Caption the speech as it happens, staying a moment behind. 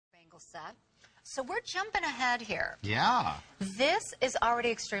set. So we're jumping ahead here. Yeah. This is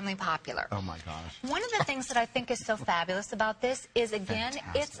already extremely popular. Oh, my gosh. One of the things that I think is so fabulous about this is, again,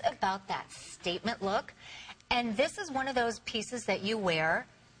 Fantastic. it's about that statement look. And this is one of those pieces that you wear,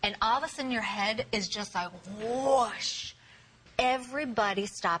 and all of a sudden your head is just like, whoosh. Everybody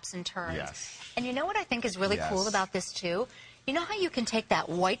stops and turns. Yes. And you know what I think is really cool about this, too? You know how you can take that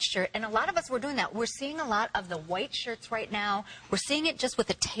white shirt, and a lot of us were doing that. We're seeing a lot of the white shirts right now. We're seeing it just with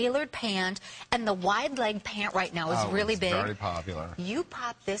a tailored pant, and the wide leg pant right now is really big. Very popular. You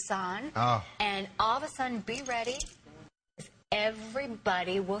pop this on, and all of a sudden, be ready.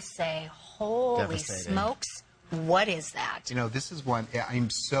 Everybody will say, holy smokes, what is that? You know, this is one,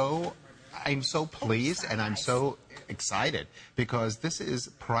 I'm so pleased and I'm so excited because this is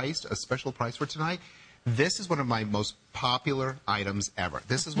priced, a special price for tonight. This is one of my most popular items ever.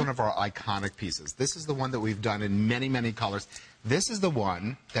 This is one of our iconic pieces. This is the one that we've done in many, many colors. This is the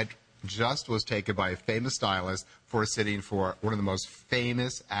one that just was taken by a famous stylist for a sitting for one of the most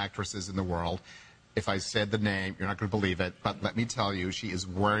famous actresses in the world. If I said the name, you're not going to believe it, but let me tell you, she is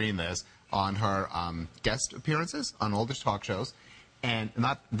wearing this on her guest appearances on all the talk shows. And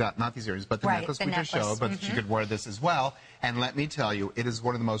not these earrings, but the necklace we just showed, but she could wear this as well. And let me tell you, it is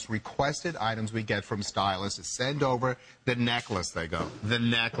one of the most requested items we get from stylists to send over the necklace, they go. The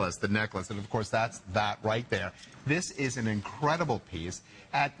necklace, the necklace. And, of course, that's that right there. This is an incredible piece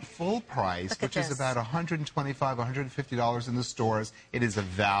at full price, which is about $125, $150 in the stores. It is a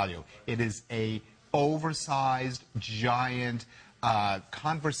value. It is a oversized, giant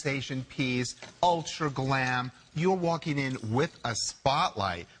conversation piece, ultra glam. You're walking in with a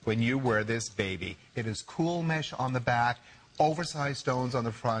spotlight when you wear this baby. It is cool mesh on the back, oversized stones on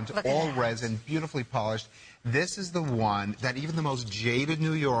the front, all resin, beautifully polished. This is the one that even the most jaded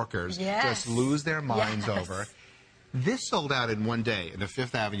New Yorkers just lose their minds over. This sold out in one day in the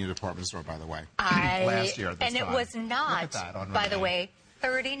Fifth Avenue department store, by the way, last year at this time. And it was not, by the way,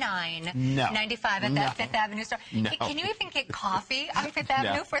 $39.95 at that Fifth Avenue store. No. Can you even get coffee on Fifth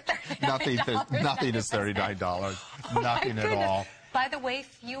Avenue for $39? Nothing is $39. Nothing at all. By the way,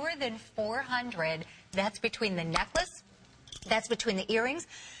 fewer than 400. That's between the necklace. That's between the earrings.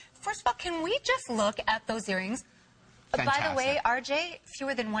 First of all, can we just look at those earrings? Fantastic. By the way, RJ,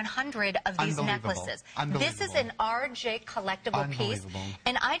 fewer than 100 of these necklaces. This is an RJ collectible piece.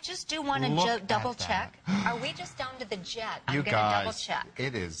 And I just do want to double check. Are we just down to the jet? I'm going to double check.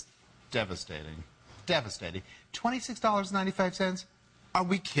 It is devastating. Devastating. $26.95? Are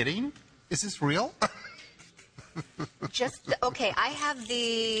we kidding? Is this real? Okay, I have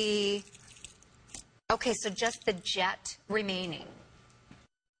the... Okay, so just the jet remaining.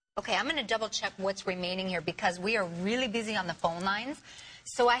 Okay, I'm going to double check what's remaining here because we are really busy on the phone lines.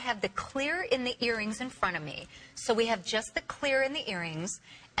 So I have the clear in the earrings in front of me. So we have just the clear in the earrings.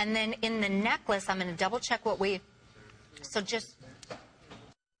 And then in the necklace, I'm going to double check what we... So just...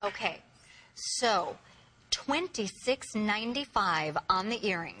 Okay. So $26.95 on the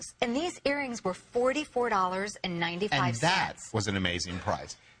earrings. And these earrings were $44.95. And that was an amazing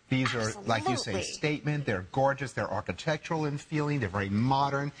price. These are, like you say, statement. They're gorgeous. They're architectural in feeling. They're very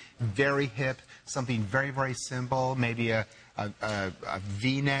modern, very hip, something very, very simple, maybe a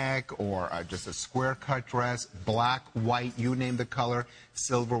V-neck or just a square-cut dress, black, white, you name the color.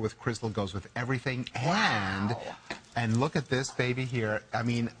 Silver with crystal goes with everything. And look at this baby here. I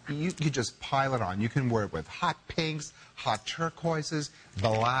mean, you just pile it on. You can wear it with hot pinks, hot turquoises,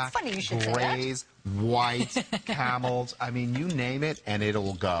 black, grays, white, camels. I mean, you name it, and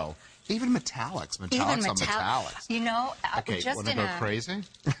it'll go. Even metallics. Metallics on metallics. You know, just in go crazy?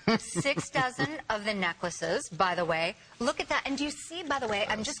 6 dozen of the necklaces, by the way. Look at that. And do you see, by the way,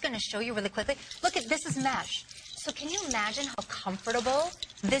 I'm just going to show you really quickly. Look at this is mesh. So can you imagine how comfortable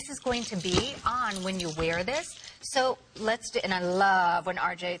this is going to be on when you wear this? So let's do, and I love when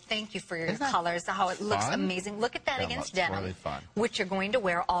RJ, thank you for your colors, how it looks amazing. Look at that against denim, which you're going to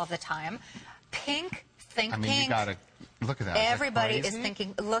wear all the time. Pink, think pink. You gotta look at that. Everybody is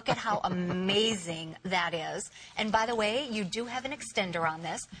thinking, look at how amazing that is. And by the way, you do have an extender on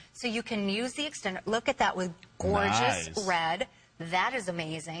this, so you can use the extender. Look at that with gorgeous red. That is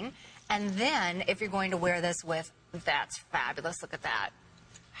amazing. And then, if you're going to wear this with, that's fabulous. Look at that.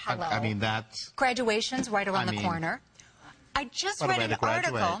 Hello. I mean, that's... Graduation's right around the corner. I just read an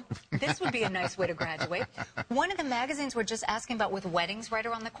article. This would be a nice way to graduate. One of the magazines were just asking about with weddings right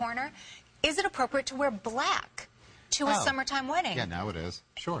around the corner, is it appropriate to wear black to a summertime wedding? Yeah, now it is.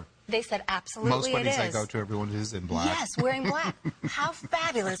 Sure. They said absolutely it is. Most weddings I go to, everyone is in black. Yes, wearing black. How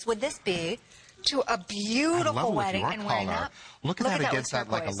fabulous would this be to a beautiful I love wedding your and wearing color. that. Look at that with against that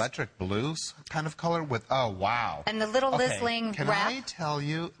like turquoise. electric blue kind of color with, oh, wow. And the little Okay, Lizzling can wrap. I tell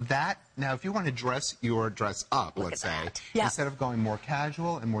you that, now if you want to dress your dress up, let's say, that. Yeah. instead of going more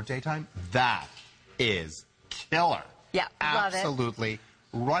casual and more daytime, that is killer. Yeah, love it. Absolutely.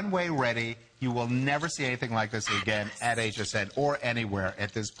 Runway ready. You will never see anything like this again at HSN or anywhere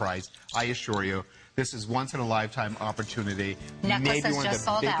at this price. I assure you. This is once in a lifetime opportunity. Necklace Maybe has one of just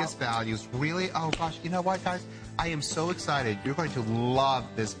the sold biggest out. values. Really? Oh gosh, you know what, guys? I am so excited. You're going to love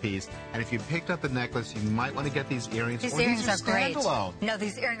this piece. And if you picked up the necklace, you might want to get these earrings. These or earrings these are great. standalone. No,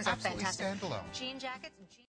 these earrings are Absolutely fantastic. standalone. Jean jackets.